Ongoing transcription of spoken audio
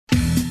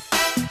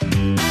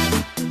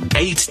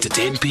8 to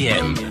 10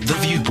 p.m. The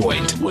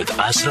Viewpoint with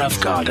Ashraf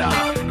Garda.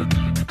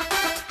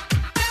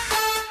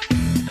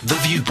 The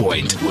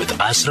Viewpoint with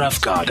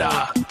Ashraf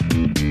Garda.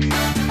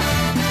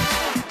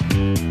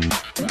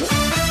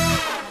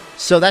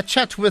 So that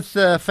chat with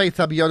Faith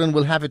Abiodun,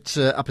 we'll have it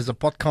up as a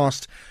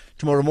podcast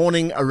tomorrow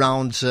morning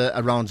around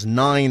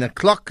 9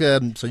 o'clock.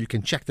 So you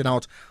can check that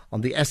out on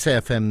the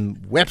SAFM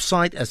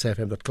website,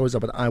 safm.co.za.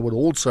 But I would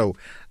also,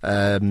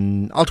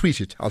 I'll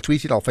tweet it, I'll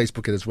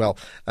Facebook it as well.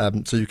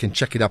 So you can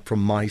check it up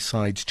from my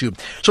side too.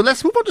 So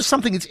let's move on to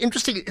something. It's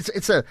interesting.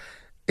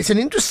 It's an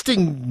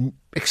interesting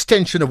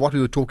extension of what we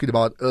were talking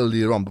about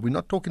earlier on, but we're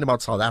not talking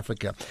about South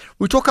Africa.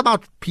 We talk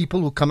about people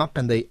who come up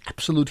and they're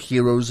absolute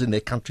heroes in their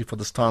country for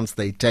the stance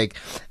they take,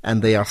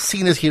 and they are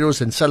seen as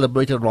heroes and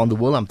celebrated around the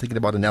world. I'm thinking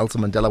about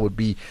Nelson Mandela would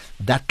be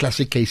that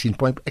classic case in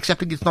point,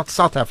 except it's not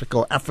South Africa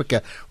or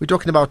Africa. We're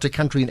talking about a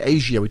country in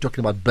Asia. We're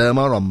talking about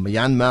Burma or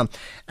Myanmar,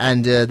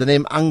 and the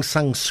name Aung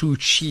San Suu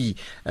Kyi,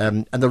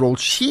 and the role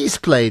she's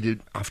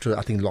played after,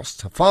 I think,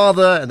 lost her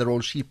father, and the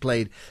role she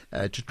played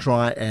to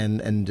try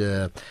and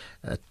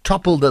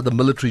topple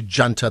the military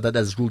junta that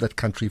has ruled that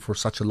country for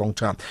such a long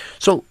time.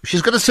 So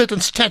she's got a certain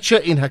stature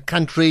in her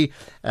country,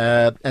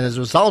 and as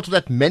a result of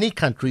that, many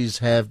countries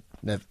have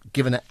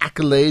given her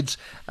accolades,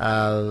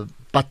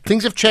 but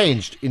things have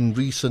changed in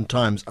recent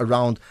times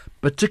around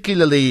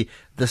particularly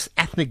this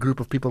ethnic group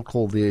of people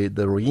called the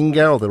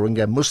Rohingya, or the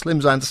Rohingya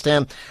Muslims, I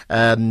understand.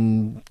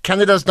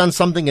 Canada's done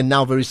something, and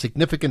now very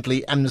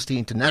significantly, Amnesty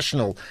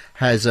International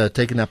has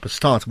taken up a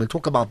stance. We'll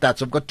talk about that.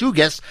 So I've got two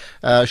guests.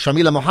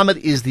 Shaneela Mohammed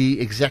is the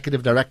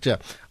Executive Director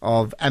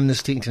of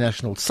Amnesty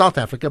International South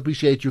Africa.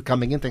 Appreciate you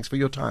coming in. Thanks for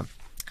your time.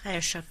 Hi,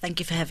 Ashraf.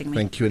 Thank you for having me.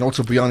 Thank you. And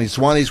also Buyani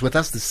Zwane is with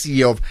us, the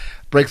CEO of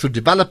Breakthough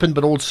Development,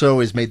 but also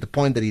has made the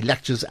point that he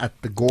lectures at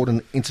the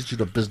Gordon Institute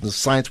of Business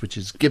Science, which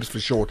is GIBS for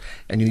short,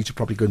 and you need to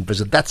probably go and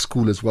visit that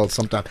school as well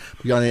sometime.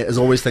 Buyani, as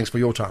always, thanks for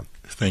your time.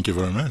 Thank you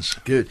very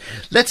much. Good.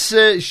 Let's,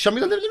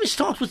 Shaneela, let me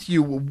start with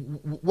you.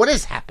 What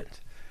has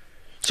happened?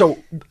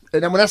 So,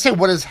 and when I say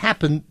what has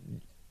happened,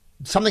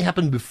 something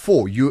happened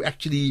before. You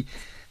actually,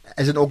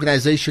 as an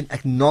organization,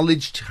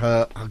 acknowledged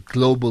her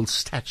global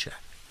stature.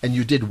 And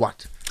you did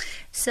what?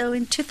 So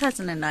in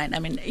 2009, I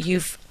mean,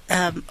 you've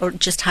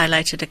just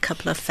highlighted a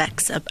couple of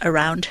facts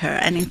around her.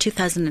 And in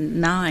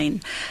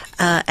 2009,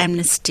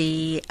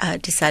 Amnesty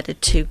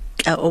decided to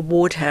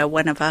award her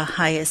one of our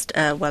highest,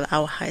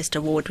 our highest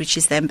award, which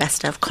is the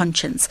Ambassador of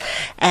Conscience.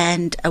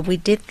 And we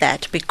did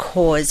that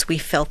because we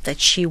felt that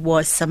she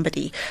was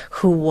somebody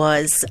who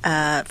was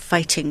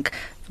fighting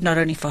not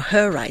only for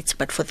her rights,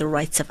 but for the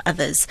rights of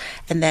others,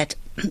 and that,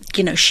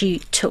 you know, she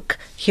took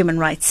human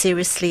rights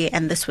seriously,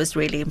 and this was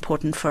really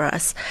important for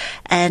us.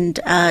 And,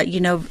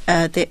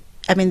 the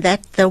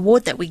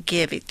award that we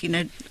give, it,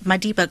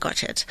 Madiba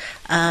got it,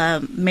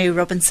 Mary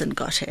Robinson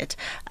got it.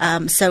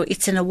 So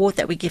it's an award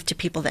that we give to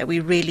people that we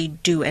really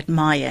do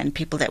admire and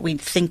people that we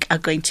think are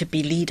going to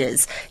be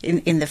leaders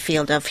in the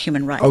field of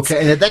human rights. Okay,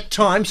 and at that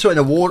time, so an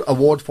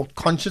award for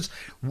conscience,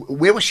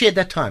 where was she at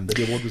that time that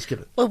the award was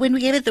given? Well, when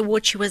we gave her the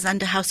award, she was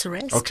under house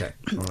arrest. Okay.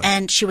 All right.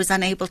 And she was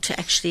unable to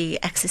actually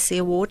access the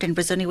award, and it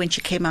was only when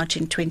she came out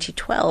in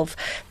 2012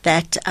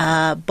 that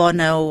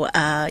Bono,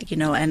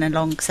 and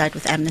alongside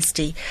with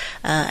Amnesty,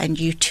 and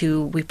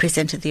U2, we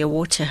presented the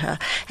award to her.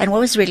 And what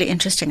was really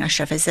interesting,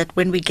 Ashraf, is that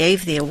when we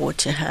gave the award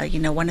to her,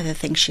 one of the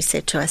things she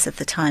said to us at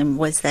the time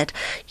was that,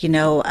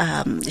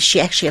 she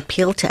actually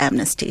appealed to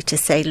Amnesty to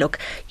say, look,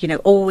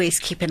 always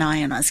keep an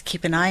eye on us,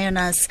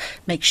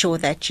 make sure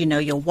that,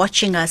 you're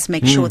watching us,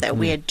 make sure that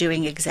we are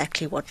doing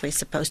exactly what we're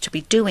supposed to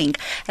be doing.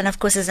 And of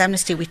course, as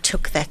Amnesty, we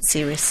took that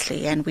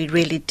seriously, and we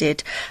really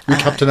did do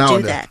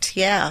that.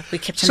 Yeah, we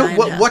kept an eye on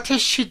her. So what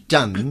has she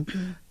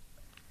done?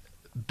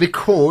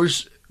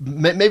 Because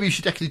maybe you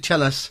should actually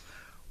tell us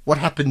what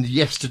happened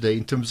yesterday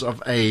in terms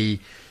of a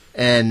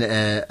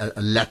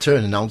letter,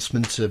 an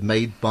announcement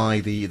made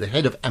by the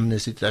head of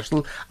Amnesty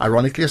International,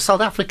 ironically a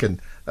South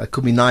African,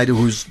 Kumi Naidoo,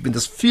 who's been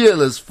this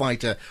fearless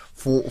fighter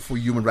for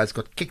human rights,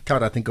 got kicked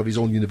out, I think, of his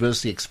own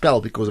university,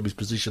 expelled because of his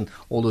position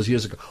all those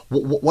years ago.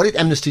 What did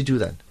Amnesty do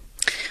then?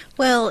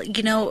 Well,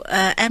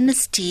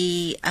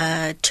 Amnesty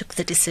took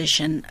the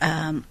decision,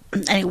 and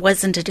it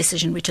wasn't a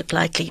decision we took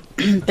lightly.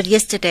 But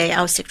yesterday,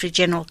 our Secretary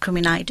General,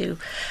 Kumi Naidoo,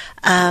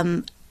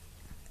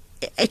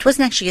 it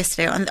wasn't actually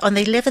yesterday. On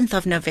the 11th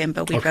of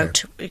November,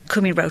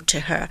 Kumi wrote to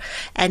her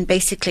and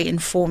basically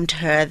informed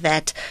her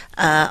that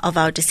of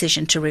our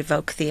decision to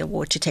revoke the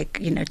award, to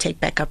take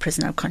back our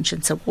Prisoner of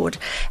Conscience award.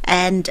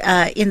 And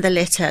in the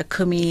letter,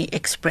 Kumi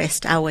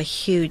expressed our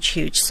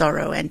huge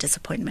sorrow and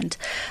disappointment,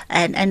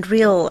 and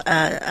real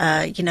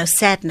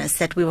sadness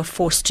that we were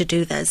forced to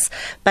do this,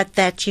 but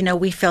that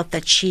we felt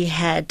that she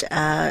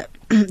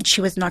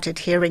was not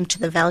adhering to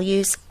the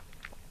values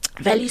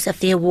of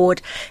the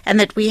award, and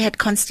that we had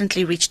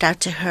constantly reached out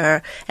to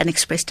her and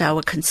expressed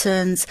our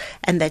concerns,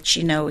 and that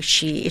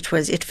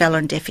it fell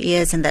on deaf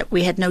ears, and that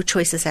we had no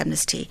choice as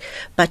Amnesty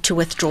but to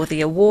withdraw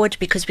the award,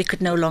 because we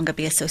could no longer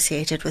be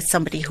associated with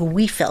somebody who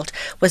we felt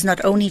was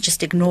not only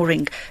just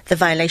ignoring the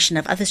violation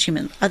of other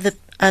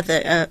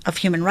of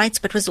human rights,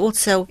 but was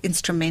also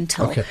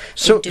instrumental. Okay,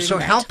 in doing so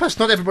that. help us.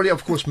 Not everybody,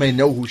 of course, may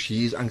know who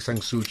she is, Aung San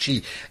Suu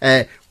Kyi.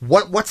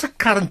 What's her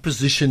current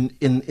position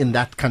in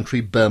that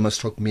country, Burma,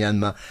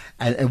 Myanmar,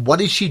 and what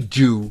did she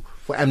do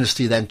for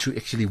Amnesty then to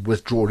actually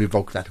withdraw,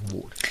 revoke that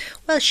award?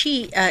 Well,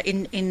 she I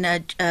think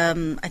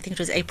it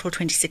was April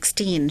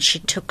 2016. She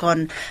took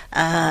on.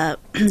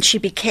 She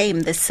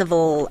became the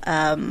civil.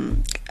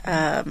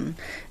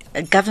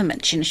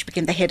 Government. She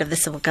became the head of the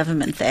civil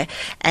government there,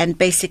 and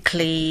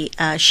basically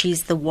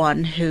she's the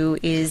one who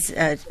is,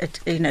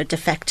 de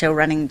facto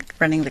running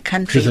the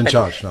country. She's in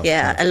charge now.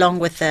 Yeah, along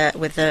with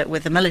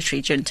the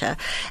military junta,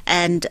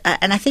 and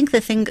I think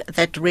the thing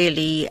that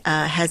really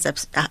has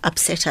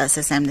upset us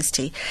as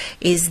Amnesty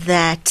is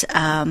that.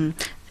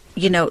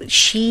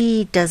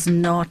 She does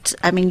not.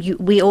 I mean,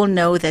 we all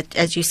know that,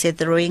 as you said,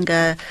 the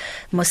Rohingya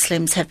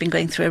Muslims have been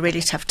going through a really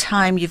tough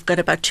time. You've got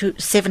about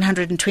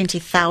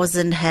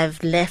 720,000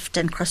 have left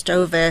and crossed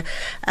over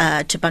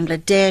to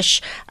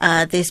Bangladesh.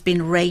 There's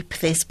been rape,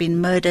 there's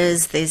been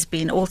murders, there's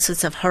been all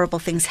sorts of horrible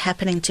things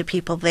happening to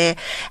people there.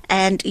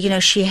 And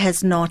she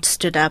has not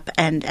stood up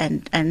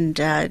and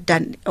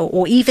done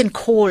or even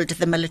called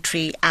the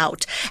military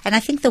out. And I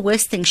think the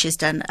worst thing she's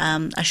done,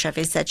 Ashraf,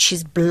 is that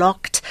she's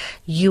blocked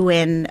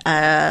UN.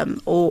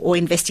 Or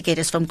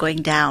investigators from going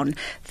down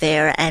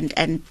there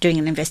and doing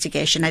an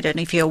investigation. I don't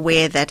know if you're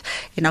aware that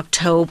in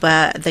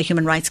October the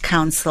Human Rights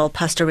Council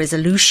passed a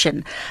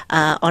resolution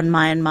on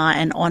Myanmar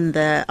and on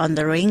the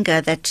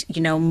Rohingya that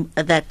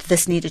that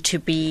this needed to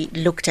be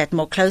looked at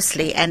more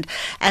closely. And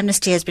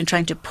Amnesty has been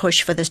trying to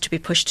push for this to be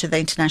pushed to the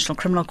International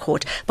Criminal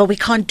Court, but we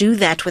can't do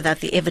that without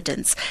the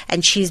evidence,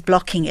 and she's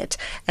blocking it.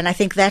 And I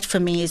think that for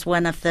me is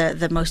one of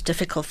the most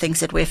difficult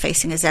things that we're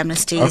facing as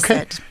Amnesty.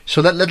 Okay,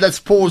 so let's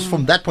pause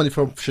from that point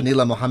from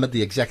Shaneela Mohammed,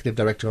 the Executive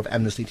Director of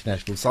Amnesty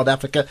International South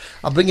Africa.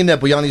 I'll bring in there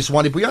Buyani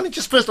Zwane. Buyani,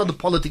 just first on the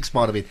politics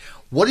part of it,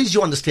 what is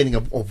your understanding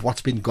of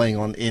what's been going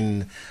on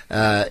in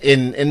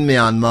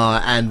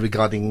Myanmar and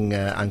regarding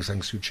Aung San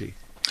Suu Kyi?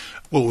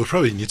 Well, we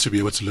probably need to be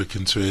able to look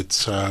into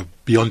it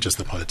beyond just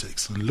the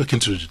politics and look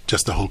into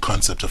just the whole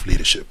concept of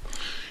leadership.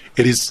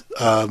 It is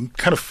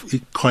kind of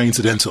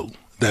coincidental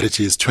that it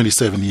is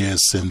 27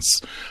 years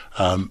since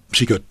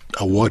she got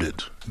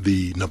awarded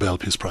the Nobel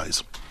Peace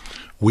Prize.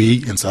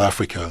 We in South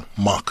Africa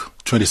mark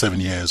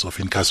 27 years of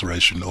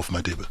incarceration of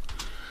Madiba.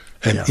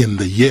 And in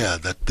the year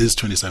that these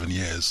 27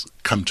 years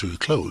come to a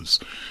close,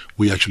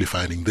 we're actually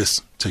finding this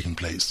taking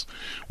place.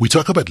 We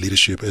talk about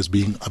leadership as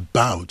being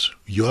about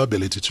your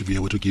ability to be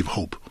able to give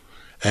hope.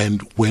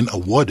 And when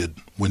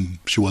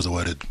she was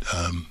awarded,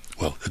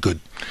 a good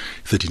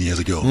 13 years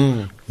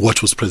ago,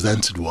 what was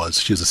presented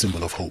was she's a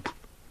symbol of hope.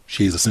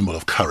 She is a symbol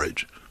of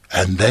courage.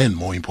 And then,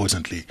 more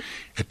importantly,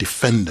 a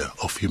defender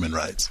of human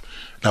rights.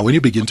 Now, when you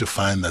begin to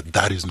find that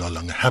that is no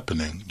longer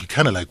happening, you're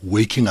kind of like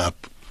waking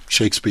up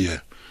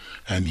Shakespeare,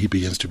 and he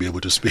begins to be able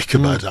to speak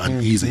about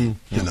uneasy,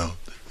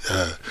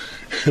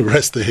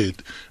 rest the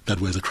head that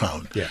wears a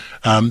crown. Yeah.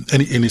 And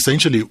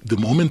essentially, the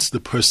moment the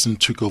person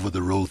took over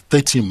the role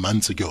 13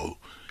 months ago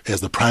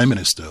as the Prime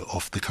Minister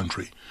of the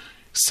country,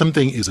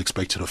 something is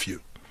expected of you.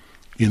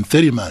 In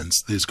 30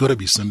 months, there's got to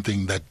be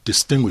something that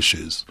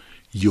distinguishes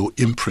your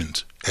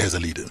imprint as a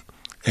leader.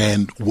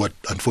 And what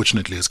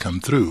unfortunately has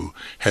come through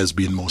has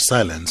been more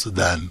silence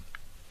than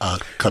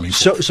coming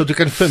forth. So to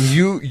confirm,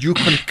 you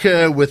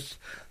concur with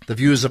the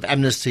views of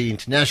Amnesty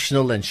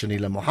International and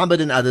Shaneela Mohammed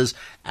and others,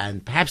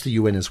 and perhaps the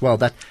UN as well,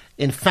 that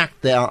in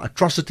fact there are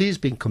atrocities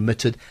being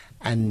committed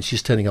and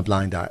she's turning a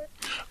blind eye.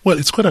 Well,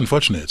 it's quite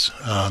unfortunate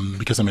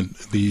because,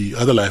 the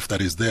other life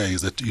that is there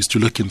is to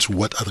look into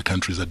what other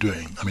countries are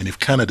doing. If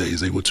Canada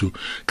is able to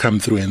come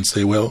through and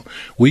say, well,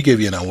 we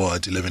gave you an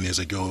award 11 years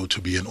ago to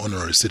be an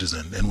honorary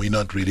citizen, and we're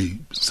not really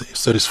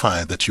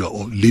satisfied that you are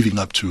living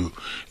up to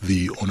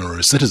the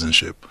honorary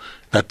citizenship,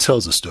 that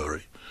tells a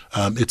story.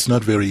 It's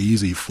not very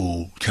easy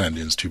for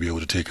Canadians to be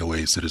able to take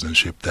away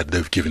citizenship that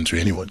they've given to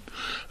anyone.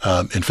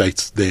 In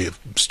fact, they've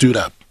stood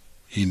up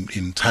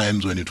in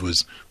times when it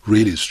was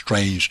really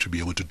strange to be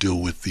able to deal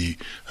with the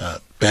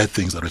bad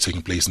things that are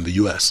taking place in the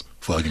U.S.,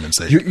 for argument's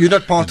sake. You're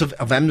not part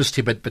of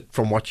Amnesty, but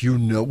from what you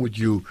know, would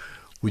you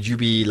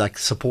be like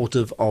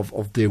supportive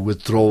of the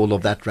withdrawal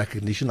of that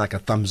recognition, like a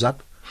thumbs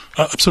up?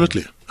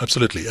 Absolutely,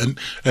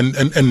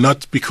 and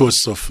not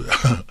because of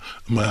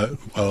my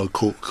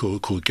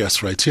cool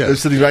guest right here. They're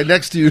sitting right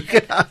next to you.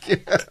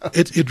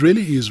 It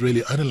really is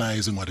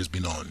analyzing what has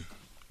been on.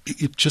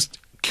 It just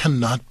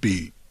cannot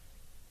be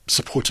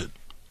supported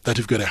that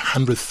you've got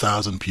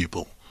 100,000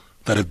 people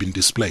that have been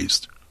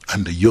displaced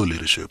under your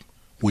leadership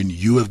when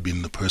you have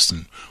been the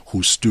person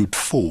who stood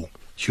for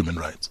human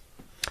rights.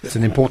 It's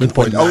an important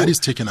point. When that is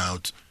taken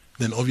out,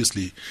 then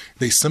obviously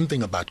there's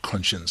something about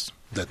conscience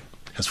that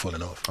has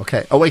fallen off.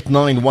 Okay,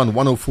 0891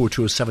 104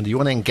 207. Do you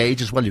want to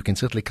engage as well? You can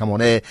certainly come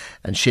on air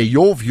and share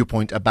your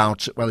viewpoint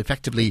about, well,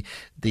 effectively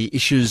the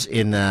issues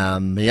in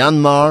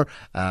Myanmar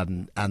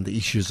and the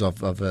issues of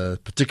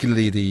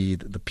particularly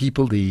the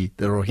people, the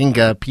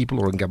Rohingya people,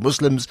 Rohingya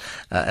Muslims,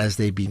 as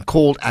they've been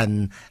called,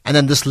 and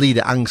then this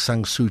leader, Aung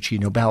San Suu Kyi,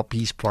 Nobel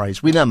Peace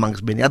Prize winner,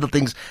 amongst many other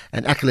things,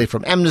 an accolade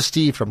from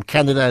Amnesty, from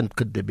Canada, and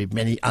could there be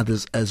many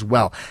others as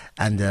well.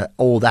 And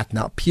all that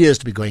now appears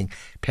to be going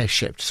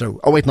pear-shaped. So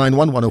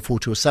 0891 104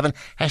 207,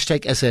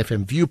 hashtag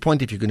SAFM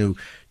Viewpoint if you're going to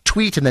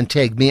tweet, and then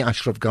tag me,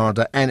 Ashraf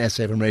Garda, and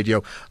SAFM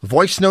Radio.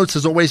 Voice notes,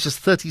 as always, just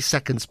 30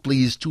 seconds,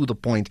 please, to the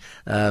point.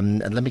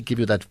 And let me give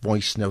you that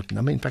voice note.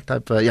 I mean, in fact,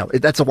 that's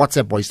a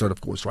WhatsApp voice note,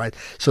 of course, right?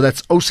 So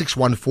that's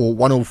 0614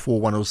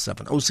 104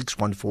 107,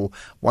 0614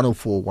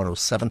 104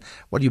 107.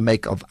 What do you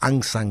make of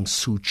Aung San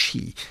Suu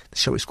Kyi? The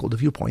show is called The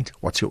Viewpoint.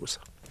 What's yours?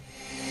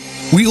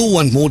 We all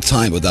want more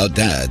time with our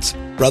dads,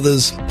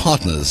 brothers,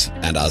 partners,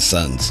 and our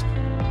sons.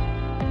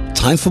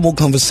 Time for more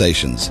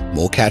conversations,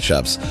 more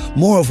catch-ups,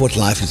 more of what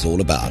life is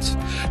all about.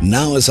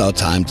 Now is our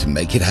time to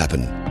make it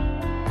happen.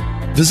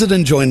 Visit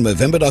and join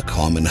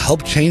Movember.com and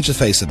help change the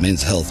face of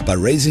men's health by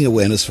raising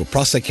awareness for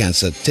prostate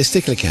cancer,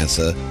 testicular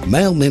cancer,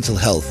 male mental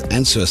health,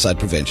 and suicide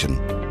prevention.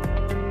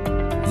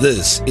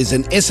 This is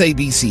an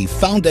SABC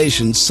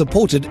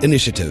Foundation-supported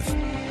initiative.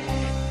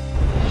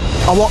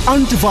 Our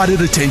undivided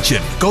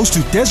attention goes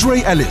to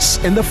Desiree Ellis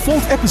in the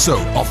 4th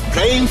episode of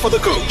Playing for the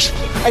Coach,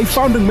 a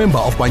founding member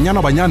of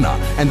Buyani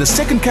and the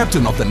second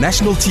captain of the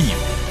national team.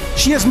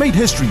 She has made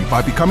history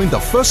by becoming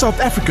the first South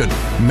African,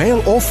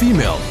 male or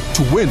female,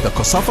 to win the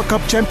COSAFA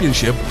Cup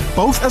Championship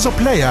both as a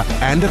player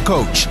and a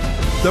coach.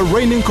 The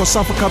reigning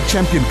COSAFA Cup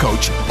champion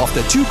coach of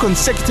the 2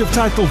 consecutive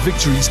title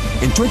victories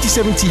in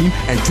 2017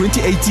 and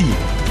 2018.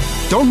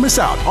 Don't miss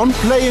out on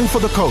Playing for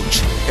the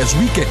Coach as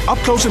we get up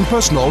close and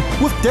personal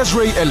with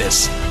Desiree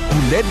Ellis,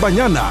 who led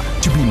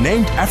Banyana to be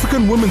named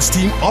African Women's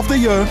Team of the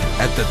Year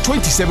at the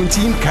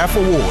 2017 CAF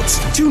Awards.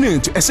 Tune in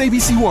to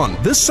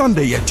SABC1 this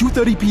Sunday at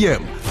 2:30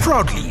 p.m.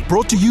 Proudly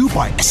brought to you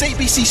by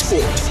SABC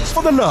Sport,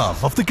 for the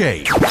love of the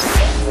game.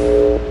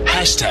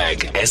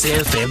 Hashtag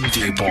SAFM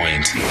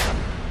Viewpoint.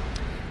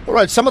 All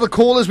right, some of the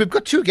callers. We've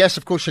got 2 guests,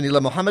 of course,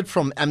 Shaneela Mohammed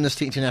from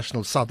Amnesty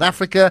International South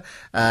Africa,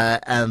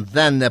 and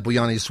then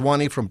Buyani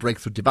Zwane from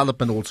Breakthough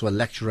Development, also a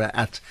lecturer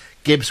at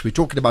GIBS. We're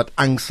talking about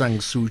Aung San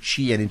Suu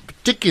Kyi, and in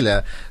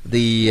particular,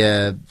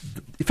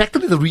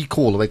 effectively the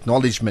recall or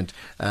acknowledgement,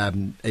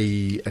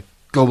 a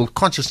global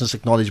consciousness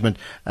acknowledgement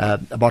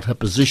about her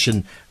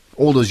position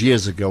all those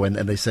years ago, and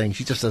they're saying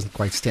she just doesn't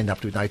quite stand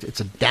up to it. It's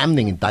a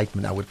damning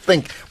indictment, I would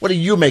think. What do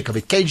you make of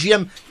it?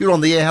 KGM, you're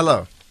on the air.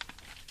 Hello.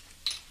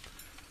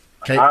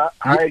 Okay.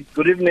 Hi,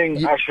 good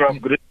evening,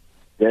 Ashraf. Good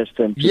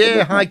evening.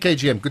 Yeah, hi,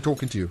 KGM. Good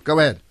talking to you. Go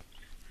ahead.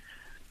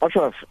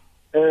 Ashraf,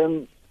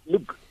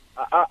 look,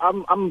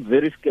 I'm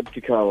very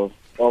skeptical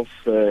of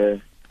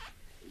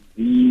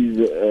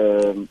these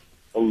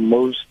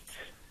almost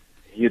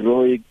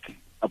heroic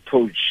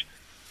approach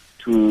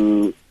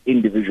to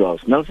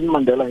individuals. Nelson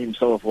Mandela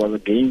himself was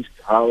against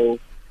how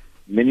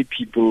many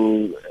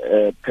people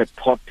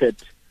purported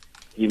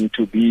him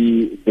to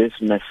be this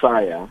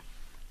messiah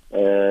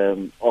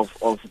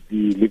of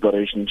the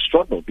liberation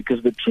struggle.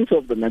 Because the truth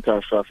of the matter,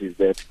 Ashraf, is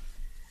that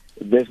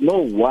there's no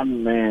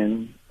one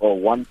man or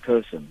one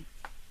person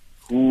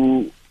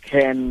who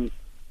can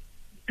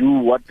do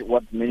what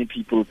many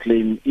people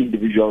claim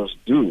individuals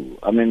do.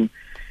 I mean,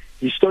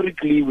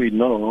 historically, we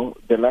know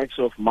the likes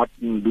of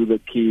Martin Luther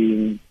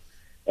King,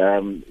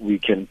 we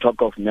can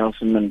talk of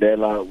Nelson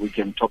Mandela, we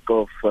can talk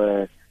of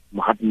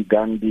Mahatma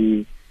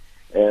Gandhi.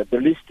 The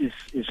list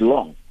is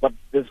long, but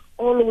there's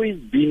always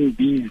been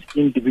these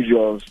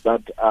individuals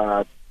that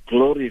are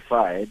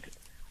glorified,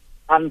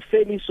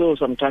 unfairly so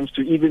sometimes,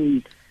 to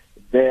even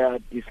their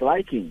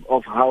disliking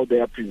of how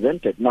they are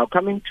presented. Now,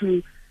 coming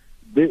to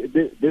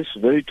this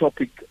very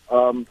topic,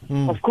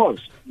 of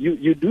course,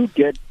 you do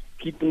get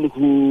people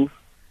who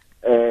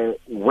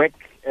work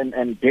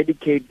and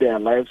dedicate their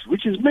lives,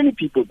 which is many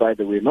people, by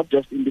the way, not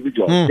just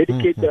individuals,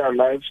 dedicate their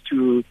lives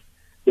to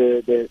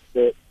the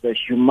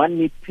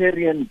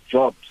humanitarian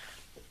jobs,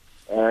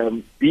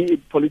 be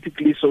it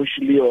politically,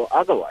 socially, or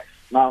otherwise.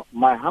 Now,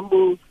 my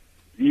humble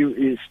view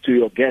is to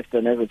your guest,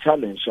 and as a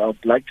challenge, I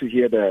would like to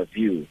hear their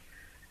view.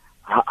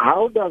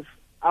 How does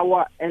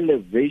our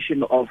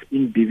elevation of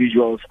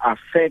individuals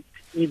affect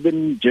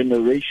even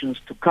generations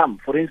to come?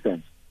 For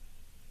instance,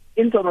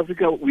 in South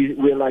Africa,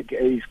 we're like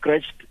a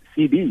scratched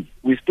CD.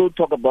 We still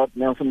talk about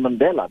Nelson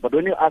Mandela, but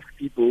when you ask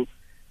people,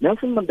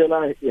 Nelson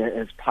Mandela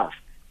has passed.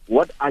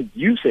 What are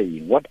you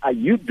saying? What are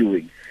you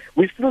doing?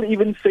 We still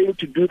even fail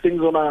to do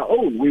things on our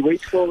own. We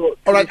wait for...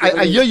 All right,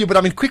 I hear you, but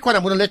I mean, quick one,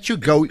 I'm going to let you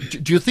go.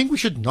 Do you think we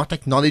should not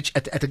acknowledge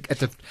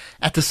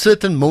at a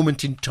certain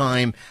moment in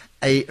time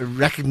a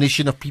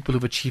recognition of people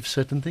who've achieved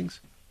certain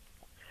things?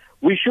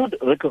 We should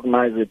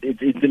recognize it.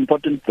 It's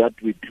important that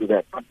we do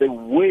that. But the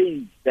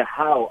way, the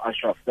how,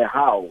 Ashraf, the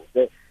how,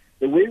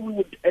 the way we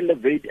would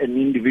elevate an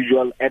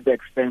individual at the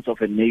expense of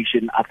a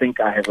nation, I think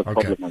I have a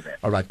problem with that.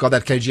 All right, got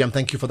that, KGM.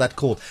 Thank you for that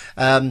call.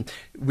 We're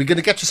going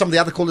to get to some of the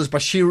other callers,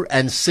 Bashir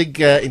and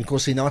Sig in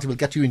Kosinati. We'll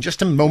get to you in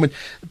just a moment.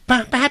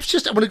 Perhaps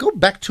just, I want to go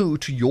back to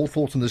your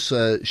thoughts on this,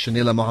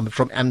 Shaneela Mohammed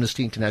from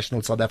Amnesty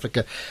International South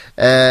Africa.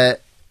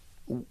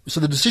 So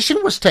the decision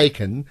was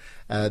taken.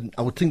 I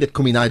would think that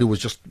Kumi Naidoo was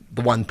just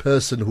the one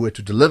person who had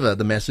to deliver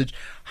the message.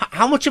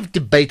 How much of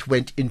debate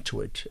went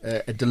into it,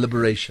 a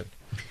deliberation?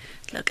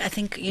 Look, I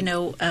think,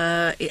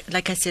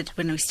 like I said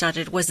when we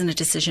started, it wasn't a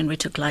decision we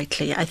took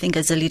lightly. I think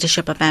as a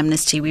leadership of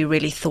Amnesty, we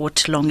really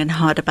thought long and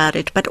hard about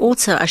it. But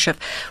also, Ashraf,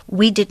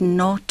 we did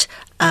not...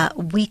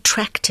 we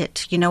tracked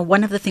it.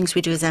 One of the things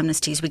we do as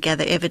Amnesty is we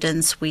gather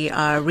evidence. We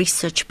are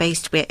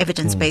research-based. We're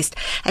evidence-based.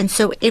 And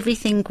so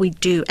everything we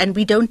do, and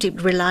we don't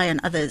rely on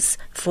others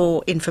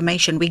for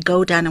information. We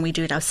go down and we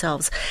do it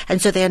ourselves.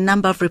 And so there are a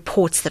number of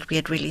reports that we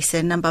had released,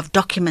 a number of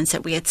documents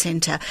that we had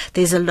sent her.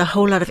 There's a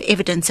whole lot of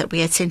evidence that we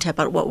had sent her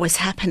about what was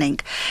happening.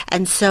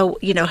 And so,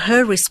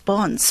 her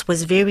response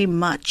was very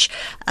much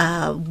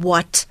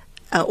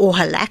or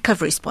her lack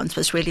of response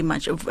was really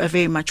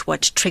very much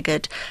what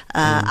triggered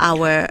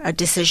our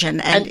decision.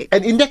 And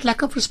in that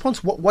lack of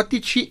response, what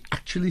did she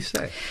actually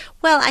say?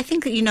 Well, I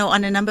think that,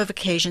 on a number of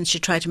occasions she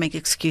tried to make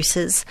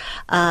excuses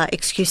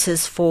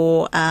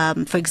for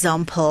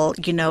example,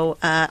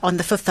 on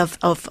the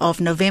 5th of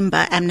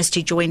November,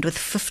 Amnesty joined with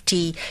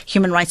 50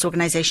 human rights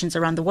organizations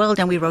around the world,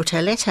 and we wrote her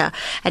a letter.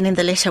 And in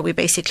the letter, we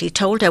basically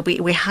told her, we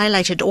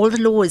highlighted all the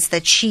laws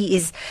that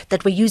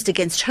were used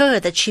against her,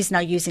 that she's now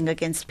using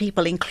against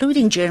people,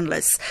 including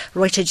journalists,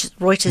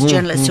 Reuters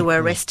journalists who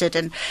were arrested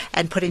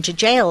and put into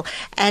jail.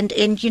 And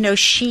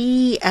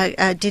she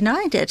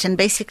denied it and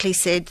basically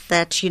said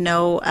that,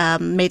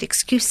 made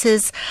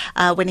excuses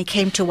when it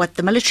came to what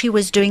the military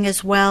was doing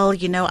as well.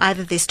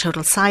 Either there's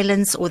total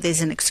silence or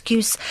there's an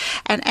excuse.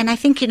 And I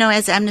think,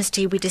 as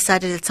Amnesty, we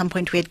decided at some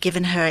point we had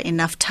given her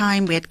enough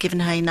time, we had given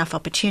her enough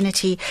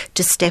opportunity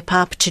to step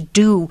up, to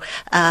do,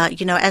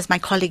 as my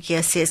colleague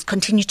here says,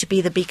 continue to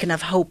be the beacon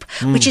of hope,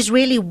 which is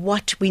really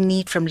what we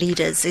need from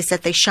leaders, is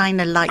that they shine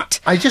a light.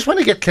 I just want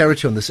to get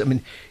clarity on this. I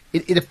mean,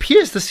 it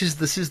appears this is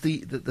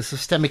the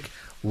systemic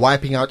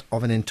wiping out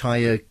of an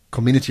entire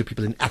community of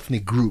people, an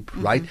ethnic group,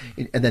 right?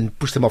 And then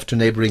push them off to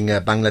neighboring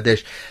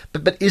Bangladesh.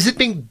 But is it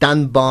being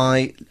done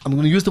by, I'm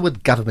going to use the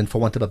word government for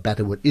want of a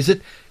better word. Is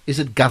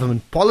it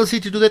government policy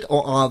to do that,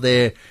 or are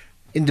there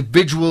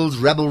individuals,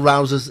 rebel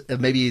rousers,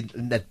 maybe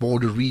in that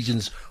border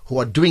regions, who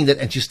are doing that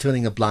and she's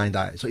turning a blind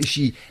eye? So is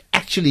she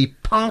actually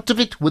part of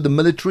it with the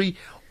military,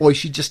 or is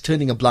she just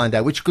turning a blind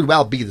eye, which could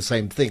well be the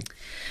same thing?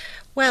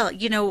 Well,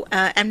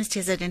 Amnesty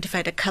has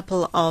identified a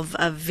couple of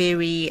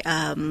very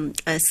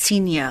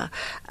senior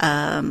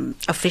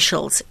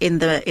officials in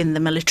the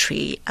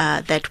military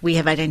that we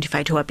have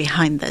identified who are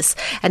behind this,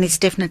 and it's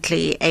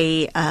definitely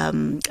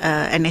an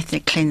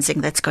ethnic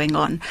cleansing that's going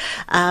on.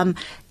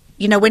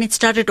 When it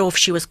started off,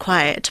 she was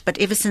quiet, but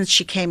ever since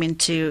she came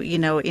into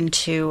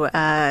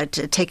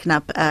taking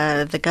up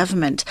the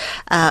government,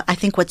 I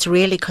think what's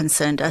really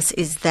concerned us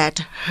is that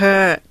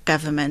her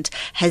government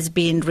has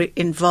been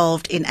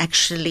involved in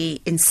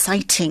actually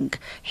inciting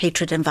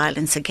hatred and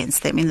violence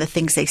against them in the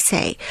things they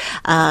say.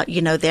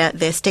 There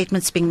are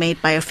statements being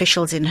made by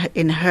officials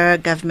in her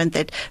government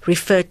that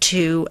refer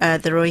to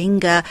the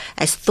Rohingya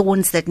as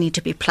thorns that need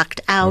to be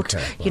plucked out.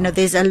 Okay, wow.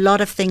 There's a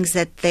lot of things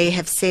that they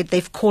have said.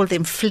 They've called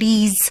them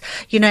fleas.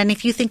 And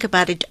if you think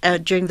about it,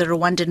 during the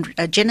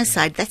Rwandan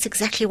genocide, that's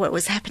exactly what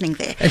was happening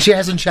there. And she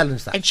hasn't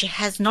challenged that. And she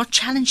has not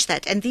challenged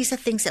that. And these are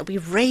things that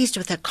we've raised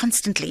with her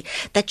constantly,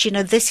 that,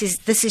 this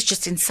is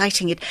just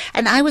inciting it.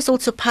 And I was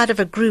also part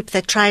of a group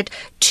that tried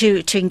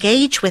to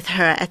engage with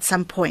her at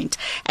some point,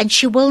 and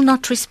she will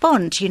not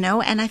respond,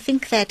 And I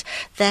think that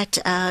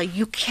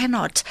you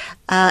cannot,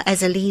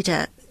 as a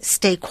leader,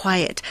 stay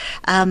quiet,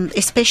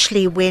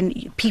 especially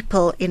when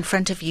people in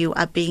front of you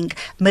are being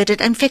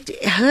murdered. In fact,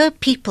 her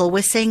people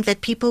were saying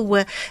that people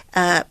were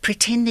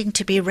pretending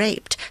to be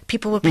raped.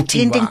 People were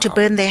pretending to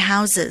burn their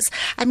houses.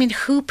 I mean,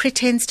 who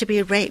pretends to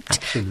be raped?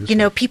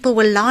 Absolutely. People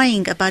were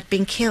lying about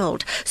being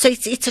killed. So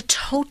it's a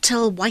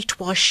total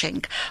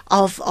whitewashing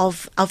of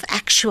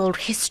actual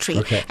history.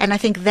 Okay. And I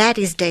think that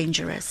is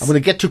dangerous. I'm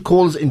going to get to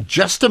calls in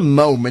just a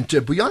moment.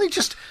 Buyani,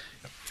 just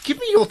give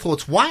me your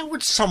thoughts. Why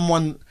would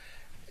someone...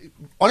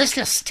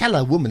 Honestly, a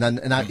stellar woman, and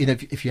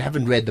if you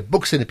haven't read the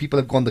books and people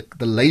have gone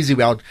the lazy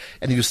way out,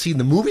 and you've seen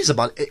the movies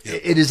about it,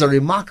 it is a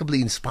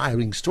remarkably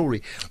inspiring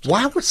story.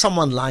 Why would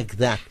someone like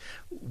that,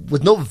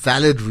 with no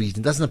valid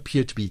reason, doesn't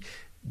appear to be,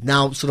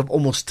 now sort of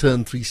almost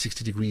turn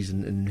 360 degrees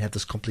and have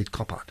this complete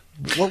cop-out?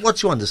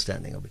 What's your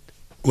understanding of it?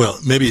 Well,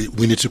 maybe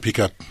we need to pick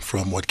up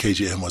from what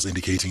KGM was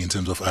indicating in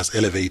terms of us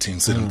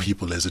elevating certain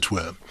people, as it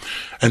were.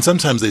 And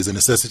sometimes there's a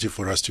necessity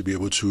for us to be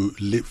able to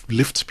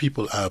lift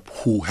people up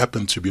who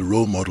happen to be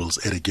role models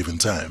at a given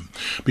time.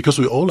 Because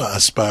we all are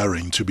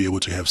aspiring to be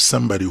able to have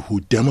somebody who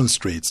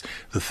demonstrates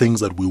the things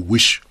that we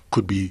wish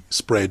could be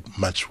spread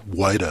much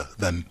wider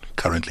than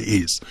currently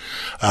is.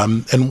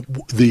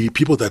 The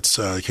people that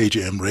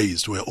KGM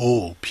raised were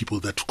all people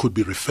that could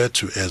be referred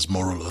to as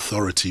moral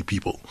authority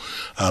people.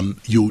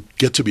 You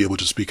get to be able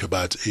to speak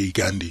about a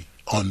Gandhi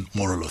on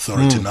moral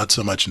authority, not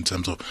so much in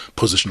terms of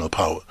positional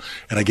power.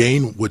 And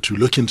again, what you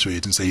look into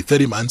it and say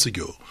 30 months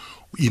ago,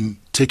 in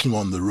taking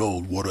on the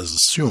role, what was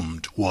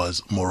assumed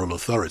was moral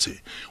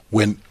authority.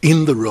 When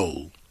in the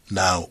role,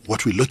 now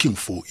what we're looking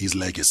for is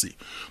legacy.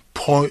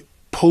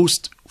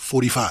 Post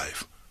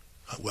 45,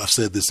 I've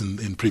said this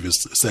in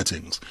previous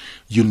settings,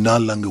 you're no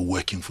longer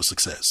working for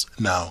success.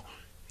 Now,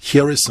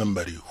 here is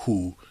somebody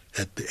who,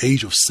 at the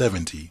age of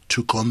 70,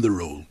 took on the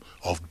role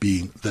of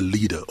being the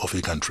leader of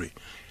a country.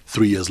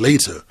 3 years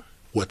later,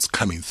 what's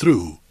coming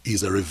through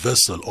is a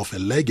reversal of a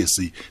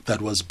legacy that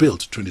was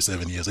built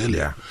 27 years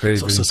earlier. Very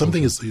so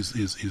something is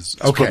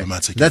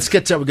problematic.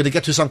 We're going to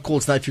get to some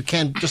calls now. If you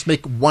can, just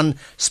make one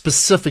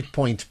specific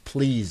point,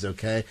 please,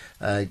 okay?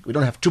 We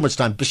don't have too much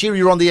time. Bashir,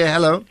 you're on the air.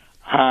 Hello.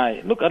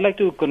 Hi. Look, I'd like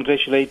to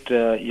congratulate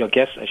your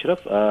guest,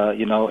 Ashraf,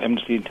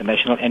 Amnesty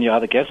International and your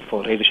other guests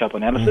for raising sharp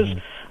analysis.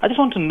 I just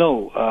want to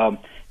know,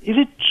 is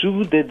it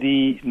true that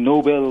the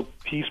Nobel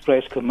Peace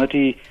Prize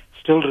Committee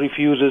still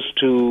refuses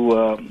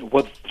to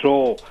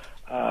withdraw,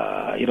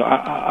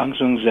 Aung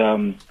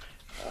San's,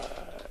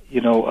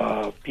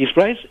 Peace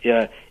Prize?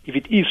 If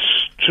it is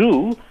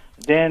true,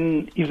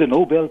 then is the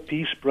Nobel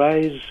Peace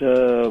Prize,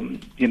 has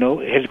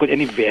it got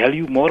any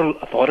value, moral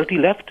authority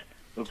left?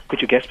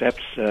 Could you guys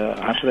perhaps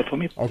answer that for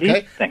me?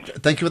 Okay. Thanks.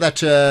 Thank you for that,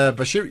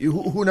 Bashir.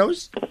 Who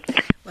knows?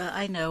 Well,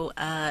 I know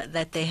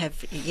that they have,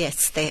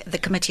 the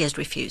committee has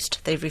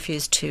refused. They've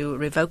refused to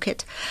revoke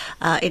it.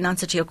 In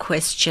answer to your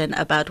question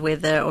about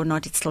whether or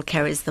not it still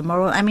carries the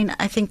moral, I mean,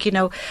 I think,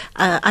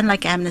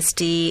 unlike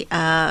Amnesty,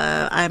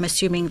 I'm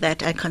assuming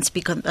that, I can't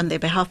speak on their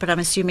behalf, but I'm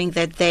assuming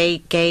that they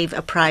gave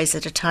a prize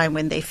at a time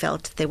when they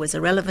felt there was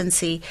a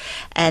relevancy,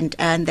 and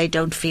they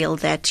don't feel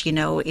that,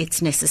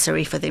 it's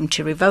necessary for them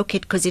to revoke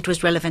it because it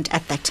was relevant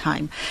at that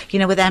time.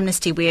 With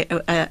Amnesty, we're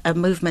a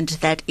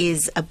movement that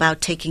is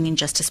about taking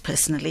injustice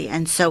personally.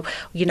 And so,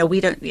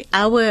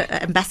 our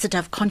ambassador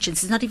of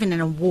conscience is not even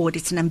an award,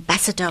 it's an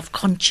ambassador of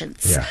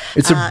conscience. Yeah.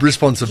 It's a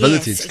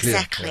responsibility, yes, it's clear.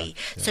 Exactly.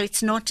 Yeah. So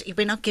it's not,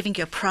 we're not giving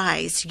you a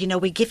prize,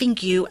 we're giving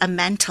you a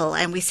mantle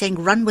and we're saying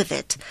run with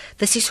it.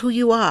 This is who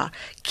you are.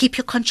 Keep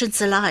your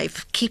conscience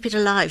alive. Keep it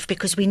alive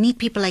because we need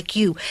people like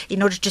you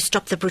in order to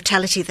stop the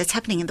brutality that's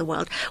happening in the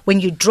world. When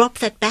you drop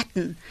that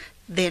baton,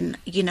 then,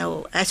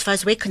 as far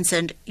as we're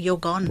concerned, you're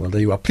gone. Well, there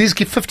you are. Please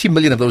give 50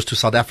 million of those to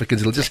South Africans.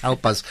 It'll just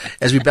help us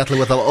as we battle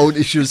with our own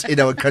issues in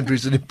our country.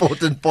 It's an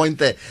important point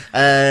there.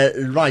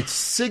 Right.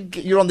 Sig,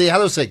 you're on the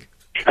Hello, Sig.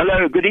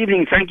 Hello, good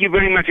evening. Thank you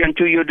very much, and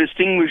to your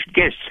distinguished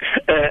guests.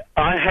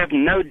 I have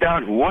no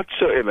doubt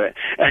whatsoever,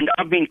 and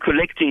I've been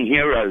collecting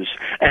heroes,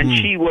 and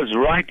she was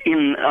right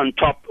on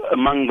top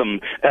among them,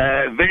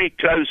 very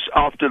close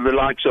after the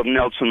likes of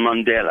Nelson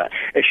Mandela.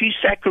 She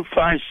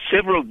sacrificed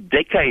several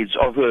decades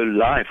of her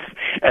life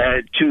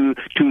to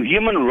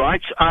human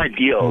rights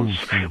ideals,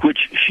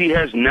 which she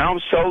has now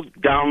sold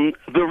down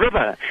the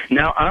river.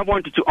 Now, I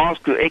wanted to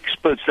ask the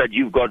experts that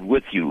you've got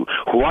with you,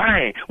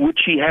 why would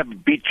she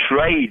have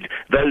betrayed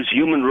those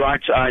human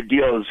rights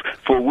ideals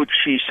for which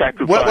she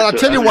sacrificed? Well, I'll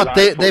tell you what,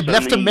 they've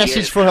left a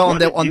message for her on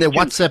their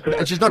WhatsApp,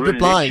 and she's not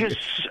replying.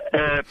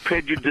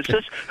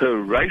 Prejudices, her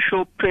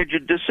racial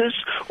prejudices,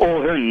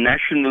 or her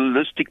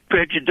nationalistic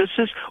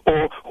prejudices,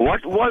 or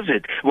what was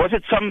it? Was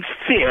it some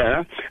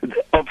fear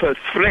of a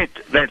threat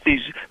that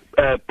these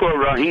poor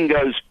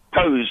Rohingyas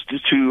posed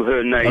to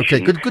her nation? Okay,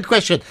 good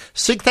question.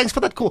 Sig, thanks for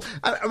that call.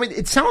 I mean,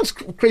 it sounds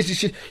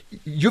crazy.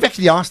 You've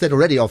actually asked that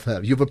already of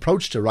her. You've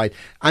approached her, right?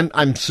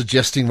 I'm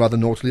suggesting rather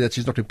naughtily that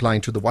she's not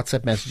replying to the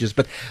WhatsApp messages.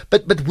 But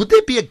would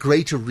there be a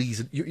greater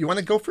reason? You want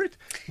to go for it?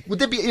 Would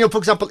there be, for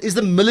example, is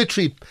the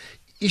military...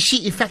 Is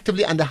she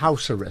effectively under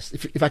house arrest,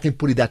 if I can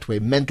put it that way,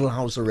 mental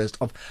house arrest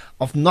of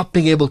not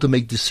being able to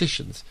make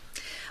decisions?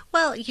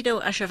 Well,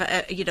 Ashraf,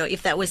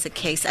 if that was the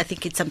case, I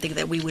think it's something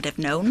that we would have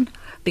known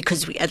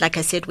because, like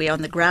I said, we're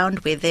on the ground,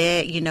 we're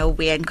there,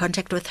 we're in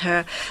contact with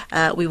her.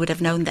 We would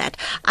have known that.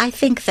 I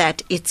think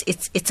that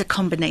it's a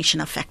combination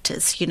of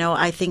factors.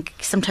 I think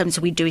sometimes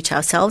we do it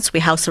ourselves.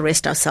 We house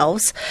arrest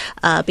ourselves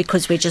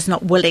because we're just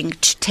not willing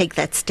to take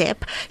that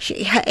step.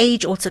 Her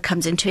age also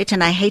comes into it,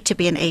 and I hate to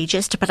be an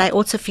ageist, but I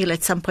also feel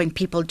at some point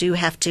people do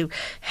have to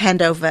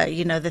hand over,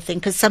 the thing,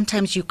 because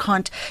sometimes you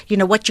can't,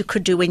 what you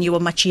could do when you were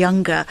much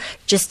younger,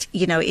 just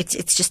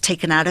it's just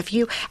taken out of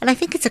you. And I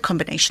think it's a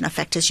combination of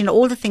factors.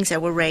 All the things that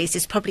were raised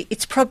it's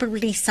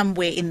probably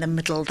somewhere in the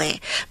middle there.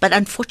 But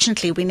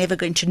unfortunately, we're never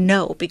going to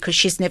know because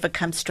she's never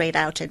come straight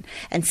out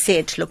and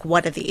said, look,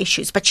 what are the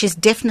issues? But she's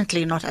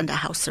definitely not under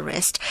house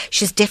arrest.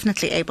 She's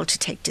definitely able to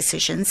take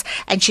decisions,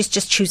 and she's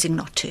just choosing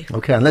not to.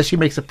 Okay, unless she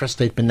makes a press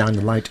statement now in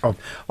the light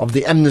of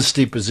the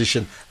Amnesty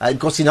position.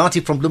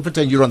 Nkosinati from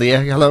Bloemfontein, you're on the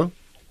air. Hello.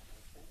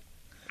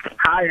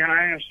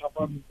 Hi.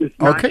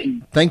 Okay,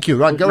 thank you.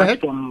 Right, go ahead.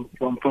 From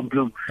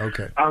Bloom.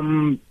 Okay.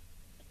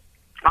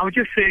 I was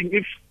just saying,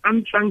 if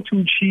Aung San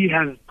Suu Kyi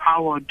has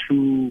power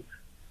to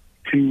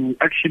to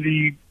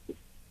actually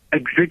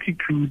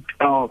execute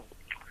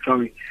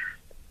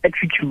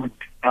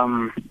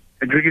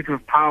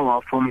executive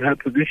power from her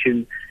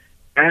position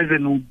as a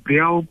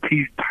Nobel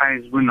Peace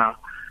Prize winner.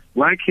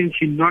 Why can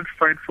she not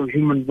fight for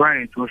human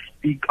rights or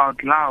speak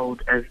out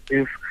loud as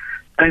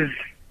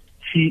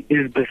she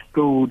is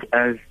bestowed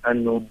as a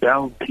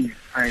Nobel Peace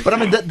Prize? But I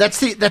mean, that's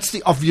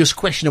the obvious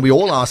question that we're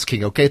all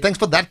asking. Okay, thanks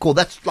for that call.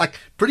 That's like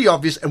pretty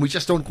obvious, and we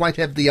just don't quite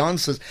have the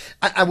answers.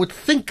 I would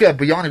think,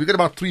 Buyani, we've got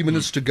about 3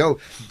 minutes to go.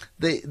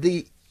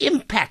 The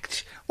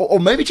impact, or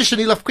maybe just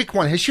Shaneela, a quick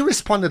one. Has she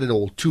responded at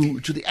all to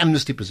the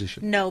Amnesty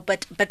position? No,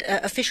 but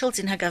officials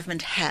in her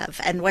government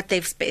have, and what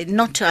they've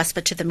not to us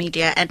but to the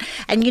media, and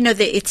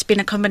it's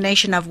been a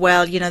combination of,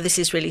 this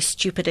is really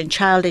stupid and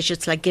childish.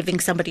 It's like giving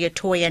somebody a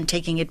toy and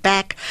taking it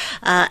back,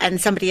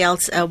 and somebody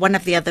else, one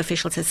of the other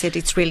officials has said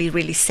it's really,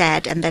 really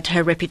sad and that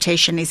her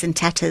reputation is in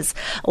tatters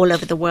all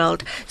over the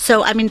world.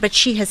 So but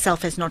she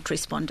herself has not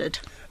responded.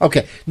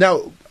 Okay,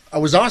 now I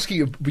was asking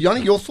you,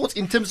 Buyani, your thoughts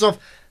in terms of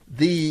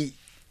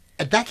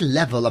at that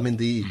level. I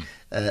mean,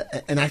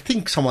 and I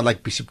think someone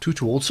like Bishop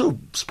Tutu also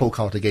spoke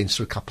out against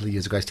her a couple of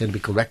years ago. I stand to be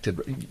corrected.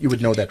 You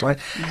would know that, right?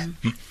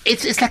 Mm-hmm.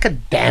 It's like a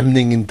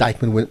damning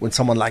indictment when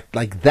someone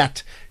like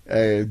that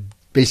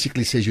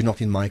basically says you're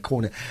not in my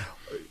corner.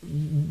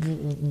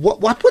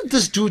 What would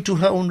this do to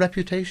her own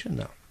reputation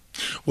now?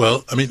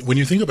 Well, I mean, when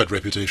you think about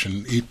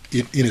reputation, it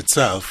in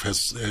itself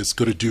has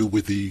got to do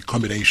with the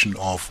combination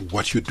of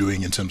what you're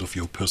doing in terms of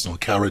your personal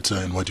character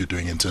and what you're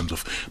doing in terms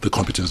of the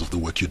competence of the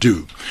work you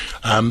do.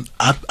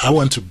 I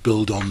want to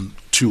build on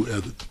two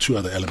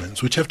other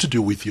elements, which have to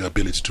do with your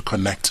ability to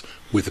connect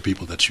with the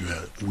people that you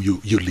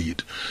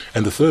lead.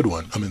 And the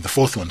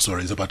fourth one,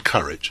 is about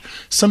courage.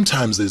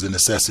 Sometimes there's a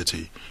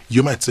necessity.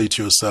 You might say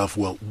to yourself,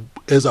 well,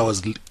 as I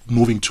was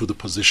moving to the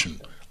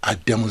position, I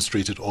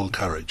demonstrated all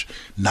courage.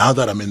 Now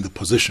that I'm in the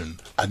position,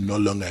 I no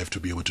longer have to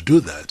be able to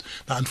do that.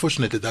 Now,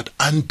 unfortunately, that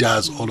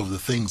undoes all of the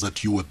things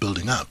that you were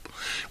building up,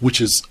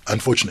 which is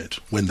unfortunate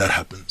when that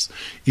happens.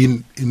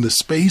 In the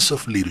space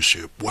of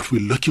leadership, what we're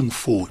looking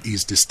for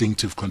is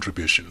distinctive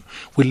contribution.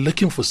 We're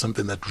looking for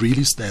something that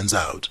really stands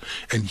out.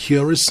 And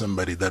here is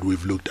somebody that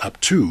we've looked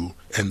up to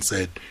and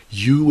said,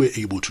 you were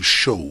able to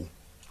show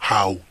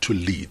how to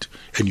lead,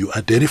 and you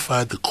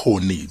identified the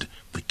core need.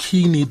 The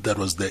key need that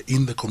was there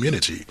in the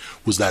community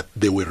was that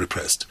they were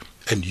repressed,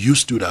 and you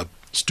stood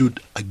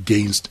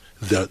against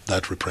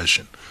that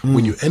repression.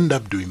 When you end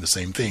up doing the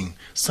same thing,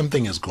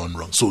 something has gone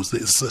wrong. So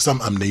there's some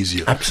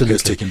amnesia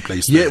has taken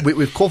place there. Yeah,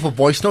 we've called for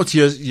voice notes.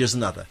 Here's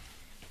another.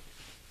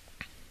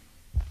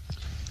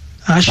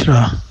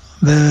 Ashra,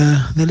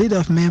 the leader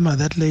of Myanmar,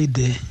 that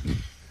lady,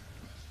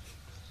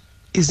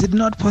 is it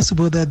not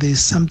possible that there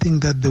is something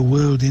that the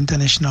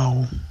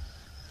international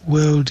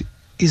world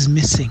is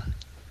missing?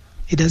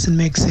 It doesn't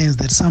make sense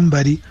that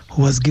somebody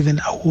who was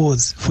given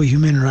awards for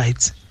human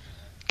rights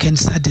can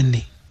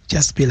suddenly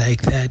just be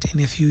like that in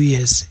a few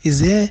years.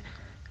 Is there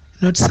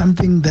not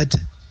something that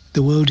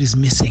the world is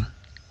missing?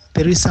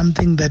 There is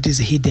something that is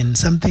hidden,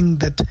 something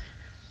that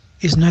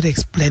is not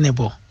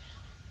explainable.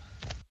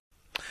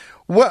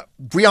 Well,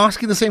 we're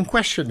asking the same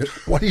question.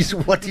 What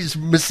is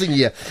missing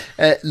here?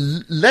 I'm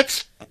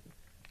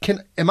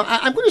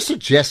going to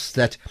suggest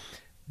that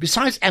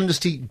besides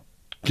Amnesty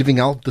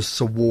giving out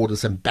this award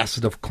as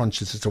Ambassador of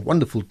Conscience, it's a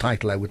wonderful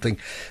title, I would think,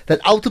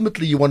 that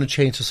ultimately you want to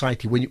change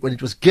society. When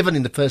it was given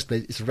in the first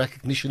place, it's a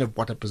recognition of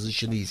what her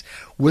position is.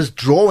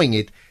 Withdrawing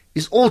it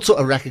is also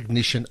a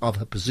recognition of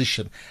her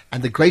position.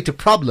 And the greater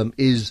problem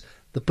is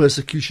the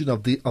persecution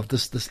of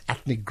this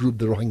ethnic group,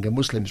 the Rohingya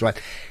Muslims, right?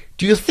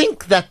 Do you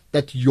think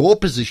that your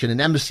position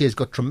in Amnesty has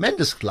got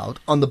tremendous clout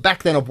on the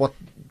back then of what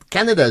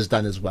Canada has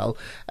done as well?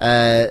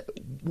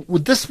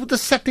 Would this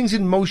set things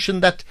in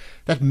motion that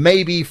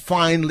maybe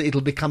finally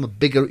it'll become a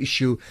bigger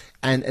issue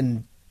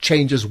and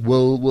changes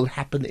will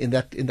happen in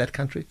that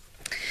country?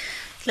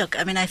 Look,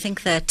 I mean, I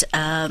think that,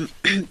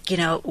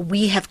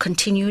 we have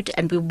continued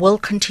and we will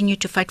continue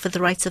to fight for the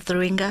rights of the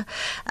Rohingya,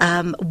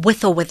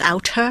 with or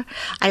without her.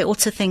 I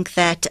also think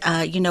that,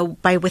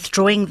 by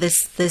withdrawing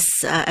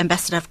this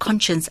Ambassador of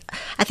Conscience,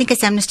 I think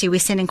as Amnesty,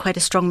 we're sending quite a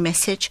strong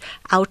message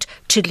out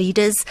to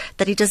leaders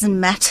that it doesn't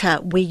matter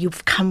where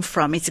you've come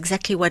from. It's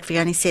exactly what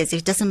Buyani says.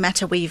 It doesn't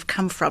matter where you've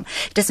come from.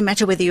 It doesn't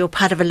matter whether you're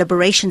part of a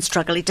liberation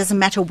struggle. It doesn't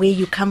matter where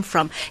you come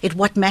from.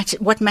 What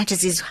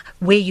matters is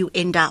where you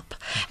end up.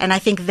 And I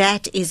think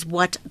that is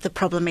what the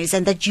problem is,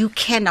 and that you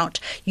cannot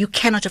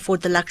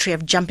afford the luxury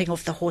of jumping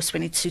off the horse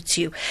when it suits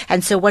you.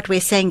 And so what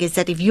we're saying is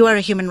that if you are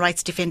a human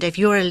rights defender, if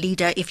you're a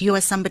leader, if you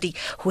are somebody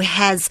who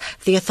has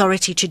the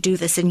authority to do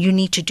this, and you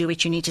need to do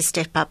it, you need to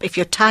step up. If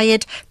you're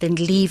tired, then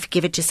leave,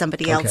 give it to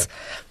somebody else.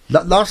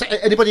 Last,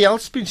 anybody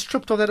else been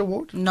stripped of that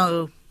award?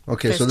 No.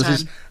 Okay, so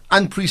this is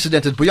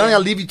unprecedented. Buyani, I'll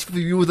leave it for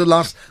you with the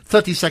last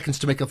 30 seconds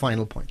to make a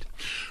final point.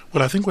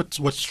 Well, I think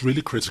what's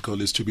really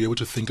critical is to be able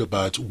to think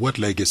about what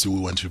legacy we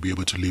want to be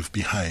able to leave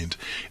behind.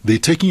 The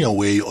taking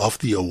away of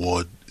the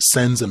award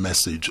sends a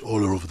message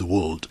all over the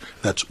world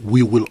that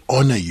we will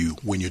honor you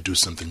when you do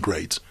something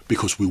great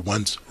because we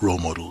want role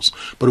models.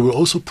 But we'll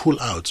also pull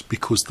out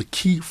because the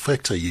key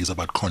factor here is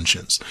about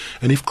conscience.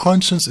 And if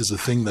conscience is a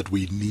thing that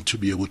we need to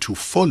be able to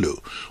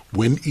follow,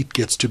 when it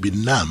gets to be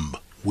numb,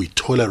 we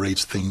tolerate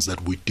things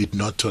that we did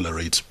not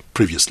tolerate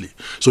previously.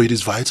 So it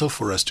is vital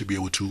for us to be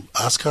able to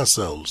ask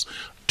ourselves,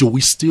 do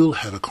we still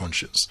have a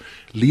conscience?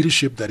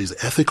 Leadership that is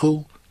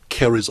ethical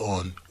carries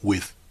on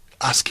with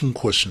asking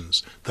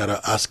questions that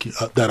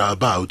are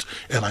about,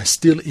 am I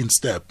still in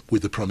step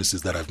with the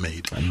promises that I've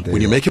made?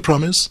 When you make a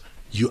promise,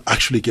 you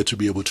actually get to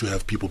be able to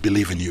have people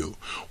believe in you.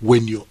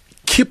 When you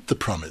keep the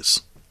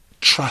promise,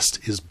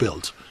 trust is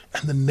built.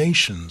 And the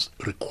nations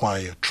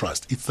require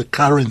trust. It's the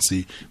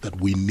currency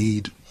that we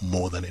need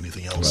more than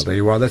anything else. Well, there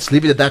you are. Let's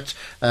leave it at that.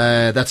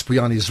 That's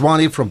Buyani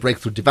Zwane from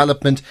Breakthough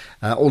Development,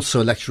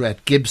 also a lecturer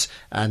at GIBS,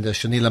 and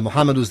Shaneela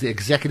Mohammed, who's the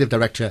Executive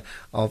Director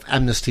of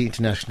Amnesty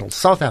International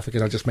South Africa.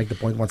 And I'll just make the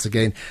point once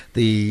again,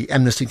 the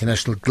Amnesty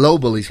International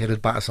Global is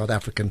headed by a South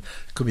African,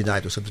 Kumi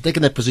Naidoo. So they've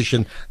taken that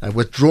position,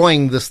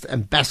 withdrawing this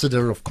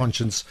Ambassador of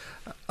Conscience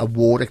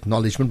award,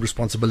 acknowledgement,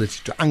 responsibility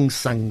to Aung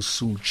San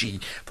Suu Kyi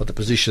for the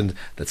position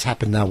that's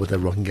happened now with the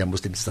Rohingya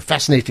Muslims. It's a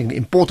fascinating,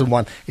 important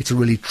one. It's a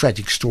really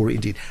tragic story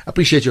indeed.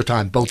 Appreciate your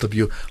time, both of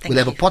you. We'll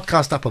have a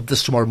podcast up of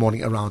this tomorrow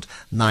morning around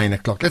 9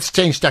 o'clock. Let's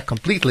change that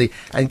completely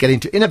and get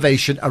into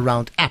innovation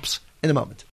around apps in a moment.